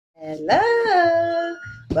Hello.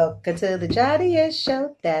 Welcome to the Jadiest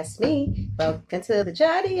Show. That's me. Welcome to the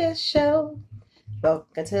Jadiest Show.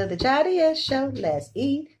 Welcome to the Jadiest Show. Let's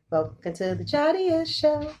eat. Welcome to the Jadiest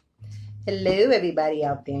Show. Hello, everybody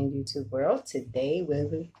out there in YouTube world. Today we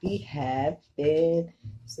will be having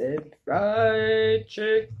some fried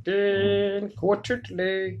chicken, quartered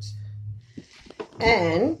legs,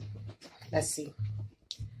 and let's see,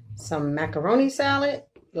 some macaroni salad,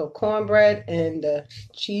 little cornbread, and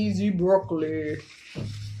cheesy broccoli.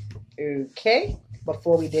 Okay,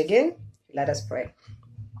 before we dig in, let us pray.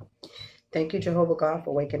 Thank you, Jehovah God,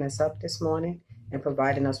 for waking us up this morning and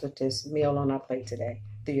providing us with this meal on our plate today.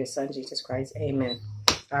 Through your son, Jesus Christ. Amen.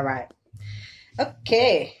 All right.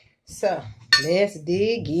 Okay, so let's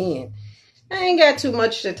dig in. I ain't got too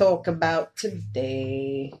much to talk about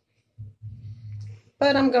today,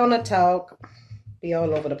 but I'm going to talk, be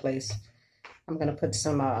all over the place. I'm going to put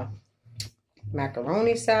some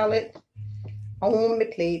macaroni salad on my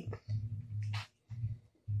plate.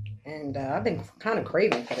 And I've been kind of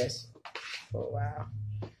craving for this for a while.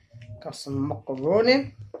 Got some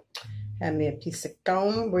macaroni. Had me a piece of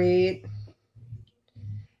cornbread.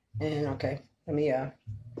 And okay, let me a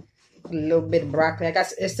little bit of broccoli. I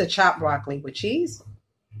guess it's the chopped broccoli with cheese.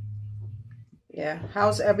 Yeah,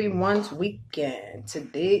 how's everyone's weekend?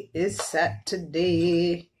 Today is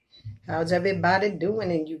Saturday. How's everybody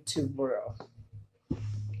doing in YouTube world?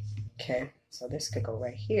 Okay, so this could go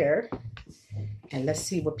right here. And let's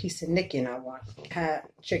see what piece of chicken I want.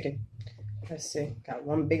 Chicken. Let's see. Got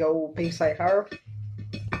one big old piece like her.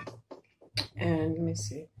 And let me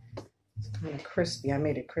see. It's kind of crispy. I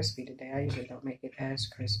made it crispy today. I usually don't make it as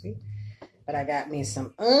crispy. But I got me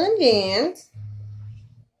some onions.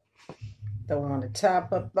 Throw on the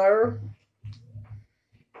top up there.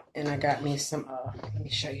 And I got me some, let me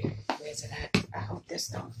show you. Where's it at? I hope this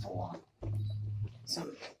don't fall.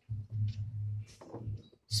 Some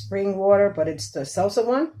spring water, but it's the salsa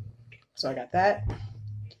one. So I got that.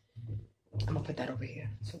 I'm gonna put that over here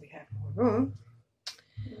so we have more room.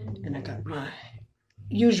 And I got my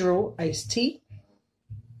usual iced tea.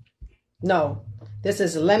 No, this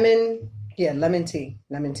is lemon. Yeah, lemon tea.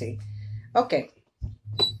 Lemon tea. Okay.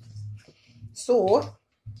 So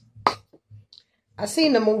I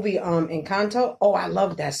seen the movie Encanto. Oh, I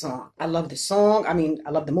love that song. I love the song. I mean,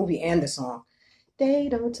 I love the movie and the song. They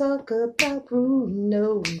don't talk about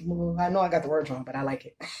Bruno more. I know I got the words wrong, but I like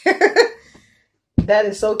it. That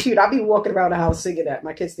is so cute. I'll be walking around the house singing that.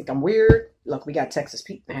 My kids think I'm weird. Look, we got Texas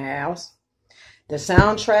Pete in the house. The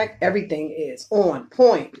soundtrack, everything is on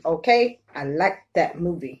point, okay? I like that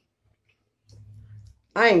movie.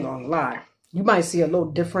 I ain't gonna lie. You might see a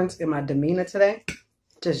little difference in my demeanor today.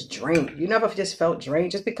 Just drained. You never just felt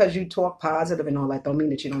drained? Just because you talk positive and all that don't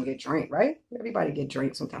mean that you don't get drained, right? Everybody get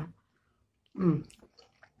drained sometimes. Let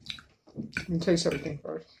me taste everything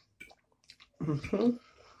first.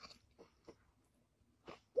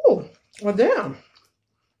 Oh, well, damn.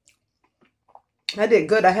 I did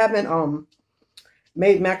good. I haven't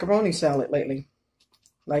made macaroni salad lately.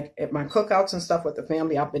 Like at my cookouts and stuff with the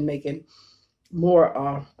family, I've been making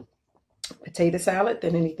more potato salad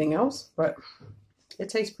than anything else, but it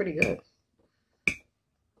tastes pretty good.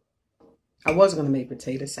 I was going to make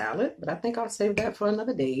potato salad, but I think I'll save that for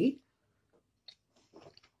another day.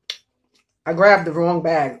 I grabbed the wrong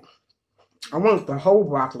bag. I wanted the whole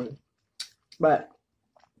broccoli, but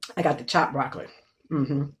I got the chopped broccoli.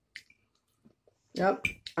 Yep.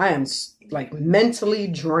 I am like mentally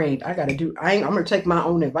drained. I'm going to take my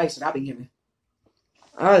own advice that I'll be giving.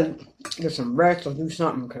 I'll get some rest or do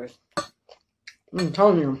something because I'm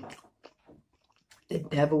telling you, the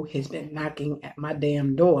devil has been knocking at my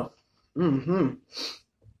damn door.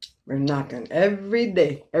 We're knocking every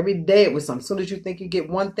day. Every day it was something. As soon as you think you get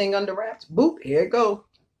one thing under wraps, boop, here it goes.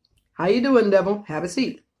 How you doing, devil? Have a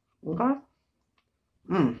seat. Okay?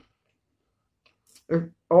 There's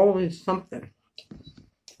always something.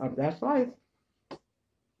 That's life.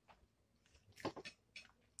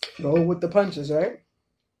 Go with the punches, right?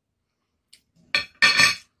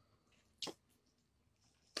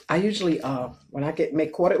 I usually, when I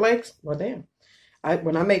make quartered legs, well, damn.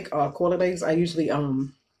 When I make quartered legs, I usually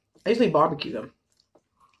barbecue them.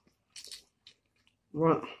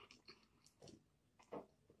 Well,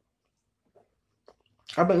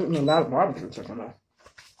 I've been eating a lot of barbecue chicken now.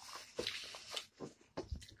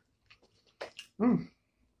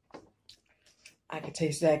 I can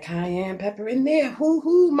taste that cayenne pepper in there.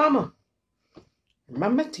 Hoo-hoo, mama.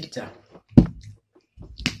 Mama tita.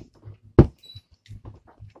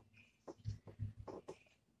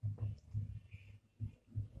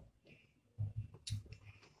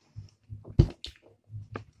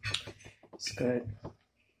 It's good.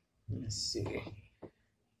 Let's see.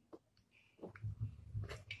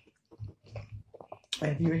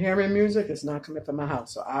 If you're hearing music, it's not coming from my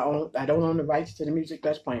house. So I don't own the rights to the music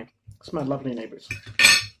that's playing. It's my lovely neighbors.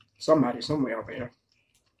 Somebody somewhere over here.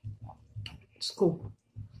 It's cool.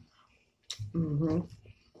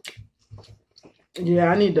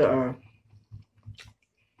 Yeah, I need to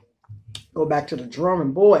go back to the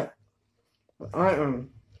drawing board. I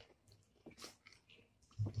am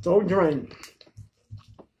so drained.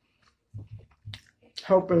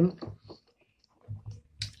 Helping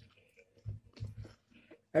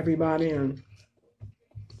everybody and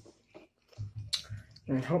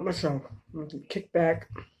help myself. Kick back.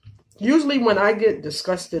 Usually when I get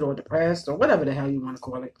disgusted or depressed or whatever the hell you want to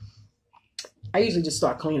call it, I usually just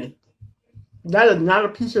start cleaning. That is not a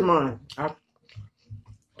peace of mind. As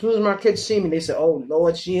soon as my kids see me, they say, "Oh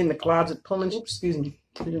Lord, she in the closet pulling." Oops, excuse me,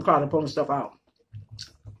 in the closet pulling stuff out,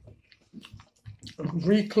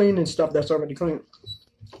 re-cleaning stuff that's already clean.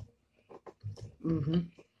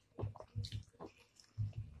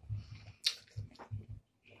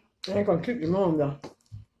 I ain't gonna keep you long though.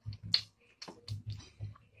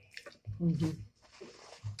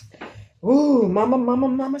 Ooh,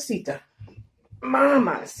 mamacita.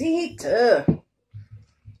 Mamacita.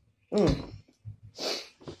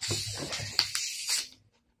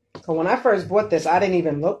 So when I first bought this, I didn't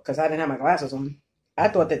even look because I didn't have my glasses on. I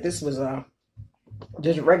thought that this was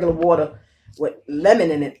just regular water with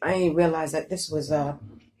lemon in it. I didn't realize that this was ooh,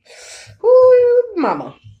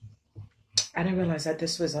 mama. I didn't realize that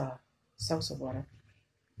this was salsa water,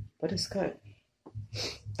 but it's good.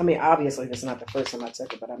 I mean, obviously, this is not the first time I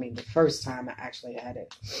took it, but I mean, the first time I actually had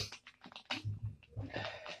it.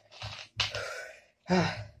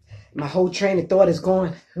 My whole train of thought is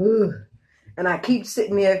gone. Ooh. And I keep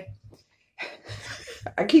sitting there.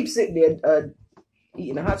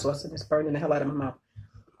 Eating the hot sauce, and it's burning the hell out of my mouth.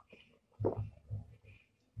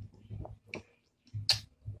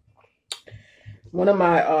 One of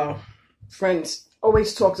my friends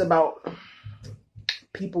always talks about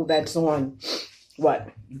people that's on what,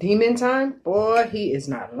 demon time? Boy, he is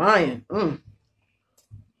not lying. I'm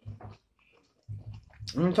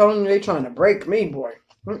telling you, they trying to break me, boy.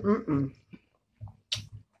 It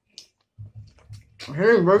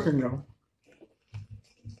ain't working though.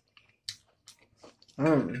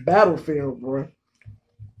 Battlefield, boy.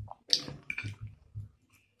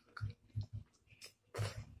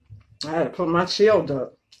 I had to put my shield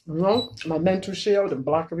up, you know, my mental shield, and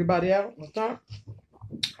block everybody out. What's that?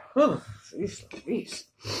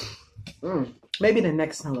 Maybe the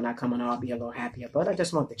next time when I come on, I'll be a little happier. But I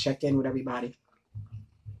just want to check in with everybody.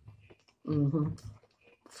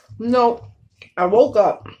 No, I woke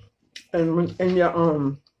up and in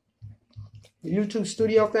your YouTube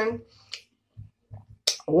studio thing,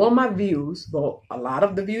 all my views, well, a lot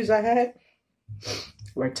of the views I had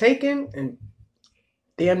were taken, and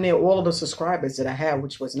damn near all of the subscribers that I had,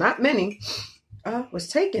 which was not many, was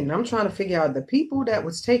taken. I'm trying to figure out the people that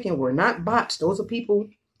was taken were not bots. Those are people,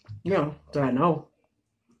 you know, that I know.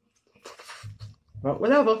 But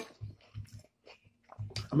whatever.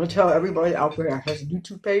 I'm going to tell everybody out there that has a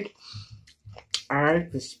YouTube page, I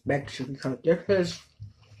respect you, because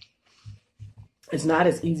it's not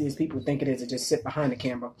as easy as people think it is to just sit behind the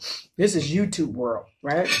camera. This is YouTube world,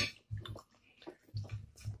 right?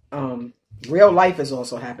 Real life is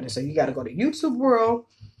also happening. So you got to go to YouTube world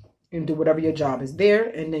and do whatever your job is there.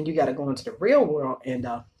 And then you got to go into the real world and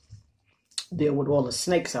deal with all the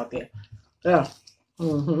snakes out there. Yeah.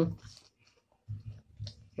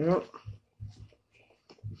 Yep.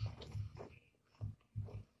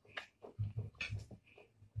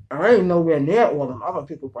 I ain't nowhere near all them other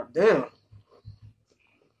people, but damn.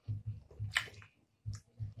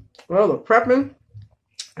 Well, the prepping,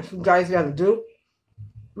 if you guys got to do.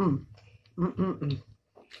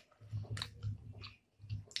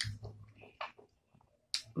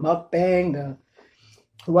 Mukbang,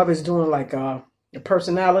 whoever's doing like the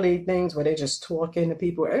personality things where they just talking to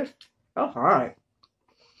people. Oh, all right.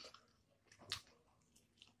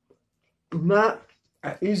 Not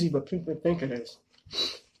as easy, but people think it is.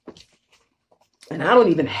 And I don't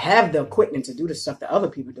even have the equipment to do the stuff that other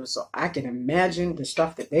people do, so I can imagine the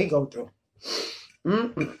stuff that they go through.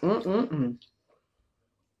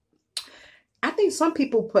 I think some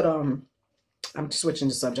people put I'm switching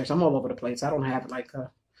the subjects. I'm all over the place. I don't have like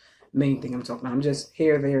a main thing I'm talking about. I'm just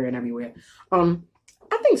here, there, and everywhere. I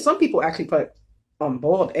think some people actually put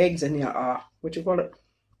boiled eggs in their what you call it?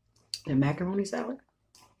 The macaroni salad.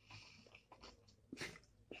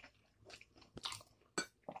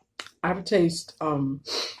 I would taste when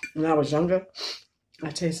I was younger, I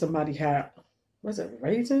taste somebody had, was it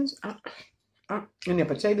raisins? I In the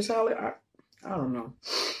potato salad, I don't know.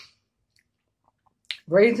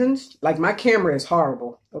 Raisins, like my camera is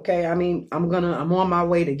horrible. Okay, I mean, I'm on my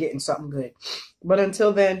way to getting something good. But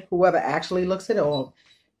until then, whoever actually looks at it or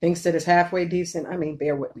thinks that it's halfway decent, I mean,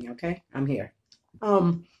 bear with me, okay? I'm here.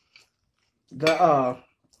 The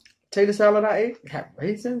potato salad I ate had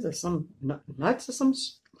raisins or some nuts or some.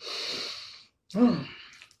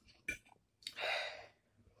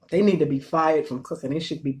 They need to be fired from cooking. They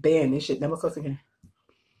should be banned. They should never cook again.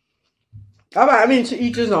 I mean, to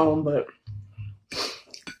each his own, but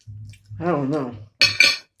I don't know.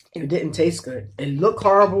 It didn't taste good. It looked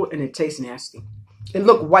horrible and it tastes nasty. It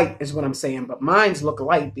looked white is what I'm saying, but mine's look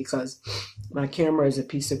light because my camera is a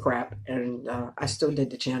piece of crap, and I still did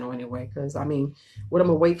the channel anyway because, I mean, what am I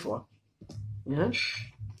going to wait for? Yeah?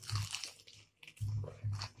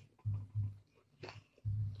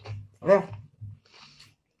 Yeah.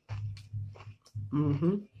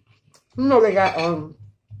 You know they got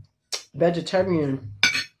vegetarian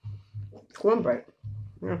cornbread.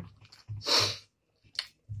 Yeah.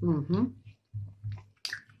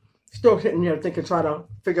 Still sitting there thinking, try to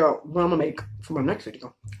figure out what I'm gonna make for my next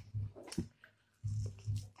video.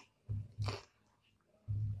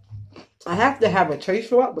 I have to have a taste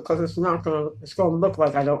for it because it's gonna look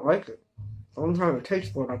like I don't like it. So I'm trying to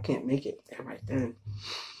taste for it. I can't make it right then.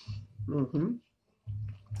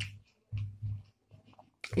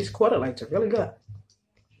 These quarter lights are really good.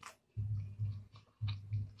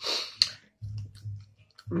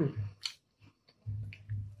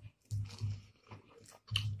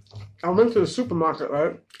 I went to the supermarket,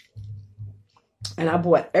 right? And I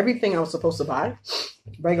bought everything I was supposed to buy.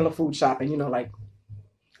 Regular food shopping, you know, like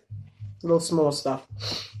little small stuff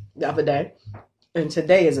the other day. And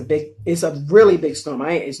today is it's a really big storm.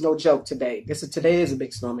 It's no joke today. Today is a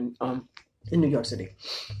big storm in New York City.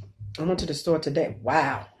 I went to the store today.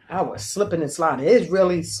 Wow. I was slipping and sliding. It is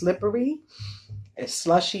really slippery. It's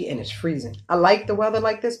slushy and it's freezing. I like the weather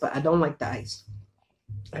like this, but I don't like the ice.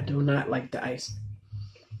 I do not like the ice.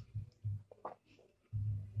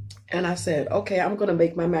 And I said, okay, I'm going to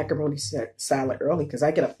make my macaroni salad early because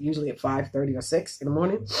I get up usually at 5:30 or 6 in the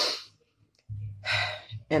morning.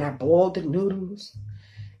 And I boiled the noodles.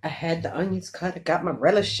 I had the onions cut. I got my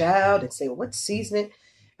relish out and said, what seasoning?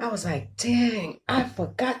 I was like, dang, I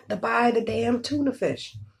forgot to buy the damn tuna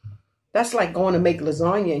fish. That's like going to make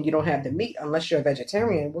lasagna and you don't have the meat unless you're a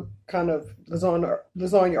vegetarian. What kind of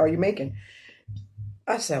lasagna are you making?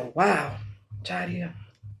 I said, wow, Jadia,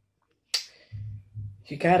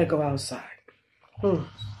 you got to go outside.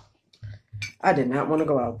 I did not want to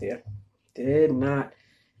go out there. Did not.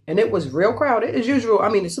 And it was real crowded. As usual, I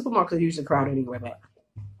mean, the supermarkets are usually crowded anyway, but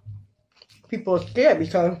people are scared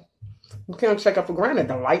because you can't take it for granted.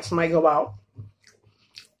 The lights might go out.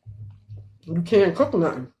 You can't cook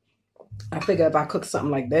nothing. I figured if I cook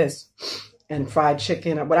something like this and fried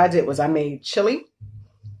chicken, what I did was I made chili,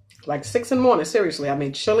 like 6 in the morning. Seriously, I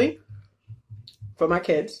made chili for my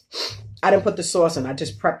kids. I didn't put the sauce in. I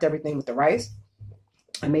just prepped everything with the rice.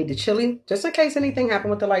 I made the chili just in case anything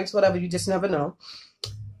happened with the lights, whatever. You just never know.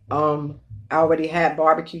 I already had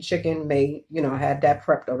barbecue chicken made. You know, I had that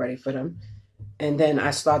prepped already for them. And then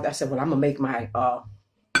I said, well, I'm going to make my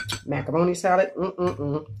macaroni salad.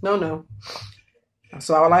 No.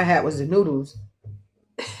 So all I had was the noodles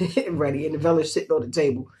ready and the village sitting on the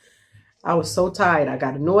table. I was so tired. I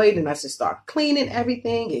got annoyed and I just started cleaning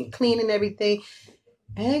everything.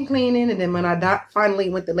 And then when I finally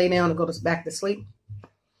went to lay down and go back to sleep,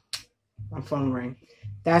 my phone rang.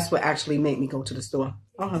 That's what actually made me go to the store.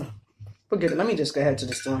 Forget it. Let me just go ahead to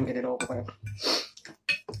the store and get it over with.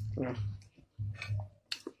 Yeah.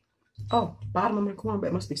 Oh, bottom of my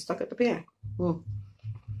cornbread must be stuck at the pan.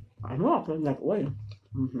 I know I'll put it that way.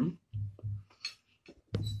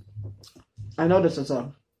 I know this is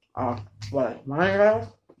a wine glass?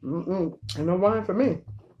 Ain't no wine for me.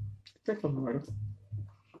 Take some water.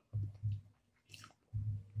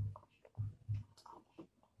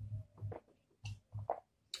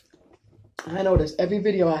 I notice every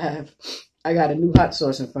video I have, I got a new hot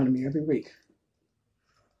sauce in front of me every week.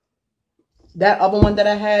 That other one that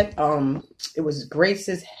I had, it was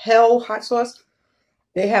Grace's Hell hot sauce.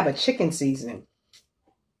 They have a chicken seasoning.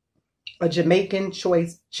 A Jamaican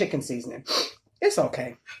choice chicken seasoning. It's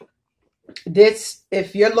okay. This,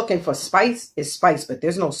 if you're looking for spice, it's spice, but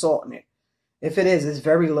there's no salt in it. If it is, it's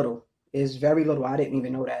very little. It's very little. I didn't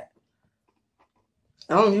even know that.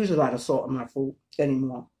 I don't use a lot of salt in my food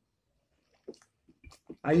anymore.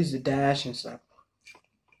 I use the dash and stuff.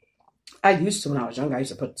 I used to when I was younger. I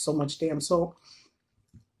used to put so much damn salt.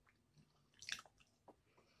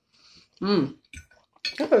 That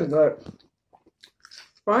is good.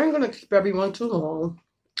 I ain't going to keep everyone too long.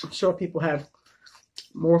 I'm sure people have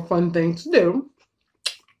more fun things to do.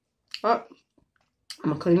 But I'm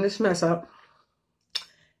going to clean this mess up.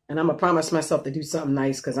 And I'm going to promise myself to do something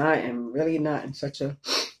nice because I am really not in such a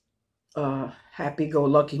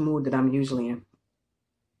happy-go-lucky mood that I'm usually in.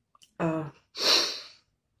 Let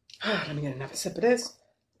me get another sip of this.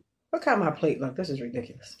 Look how my plate look. This is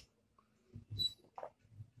ridiculous.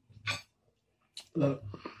 Look.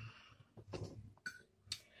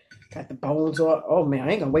 Got the bones off. Oh, man.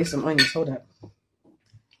 I ain't going to waste some onions. Hold up.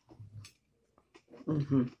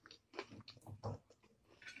 Onions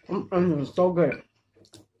are so good.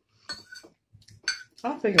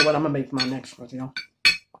 I'll figure what I'm going to make for my next one, you know.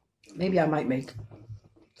 Maybe I might make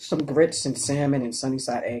some grits and salmon and sunny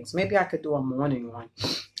side eggs. Maybe I could do a morning one,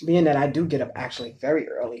 being that I do get up actually very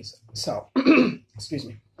early. So, excuse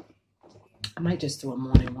me. I might just do a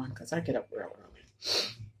morning one because I get up real early.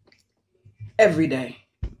 Every day.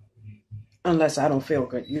 Unless I don't feel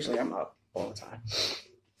good. Usually I'm up all the time.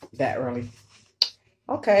 That early.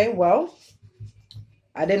 Okay, well,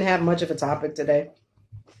 I didn't have much of a topic today.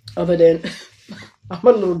 Other than I'm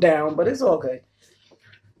a little down, but it's all good.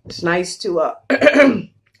 It's nice to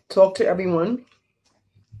talk to everyone.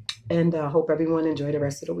 And I hope everyone enjoy the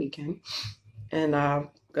rest of the weekend. And I'm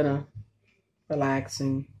going to relax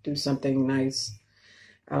and do something nice.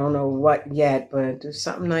 I don't know what yet, but do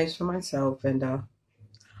something nice for myself. And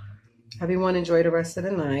everyone enjoy the rest of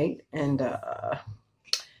the night. And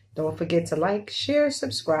don't forget to like, share,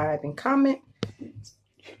 subscribe, and comment.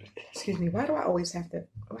 Excuse me. Why do I always have to?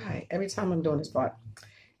 Why? Every time I'm doing this part.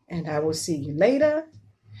 And I will see you later.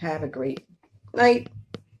 Have a great night,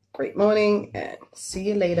 great morning, and see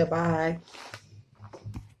you later. Bye.